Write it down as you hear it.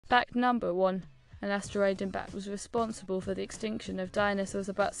Fact number 1. An asteroid impact was responsible for the extinction of dinosaurs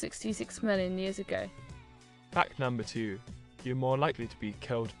about 66 million years ago. Fact number 2. You're more likely to be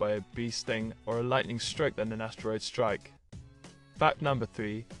killed by a bee sting or a lightning strike than an asteroid strike. Fact number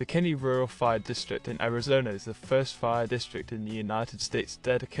 3. The Kinney Rural Fire District in Arizona is the first fire district in the United States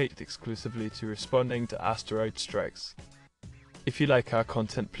dedicated exclusively to responding to asteroid strikes. If you like our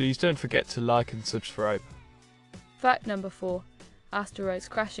content, please don't forget to like and subscribe. Fact number 4. Asteroids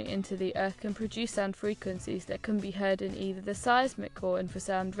crashing into the Earth can produce sound frequencies that can be heard in either the seismic or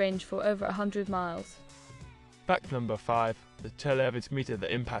infrasound range for over 100 miles. Fact number 5. The television meteor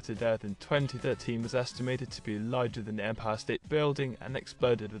that impacted Earth in 2013 was estimated to be larger than the Empire State Building and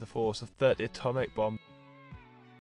exploded with a force of 30 atomic bombs.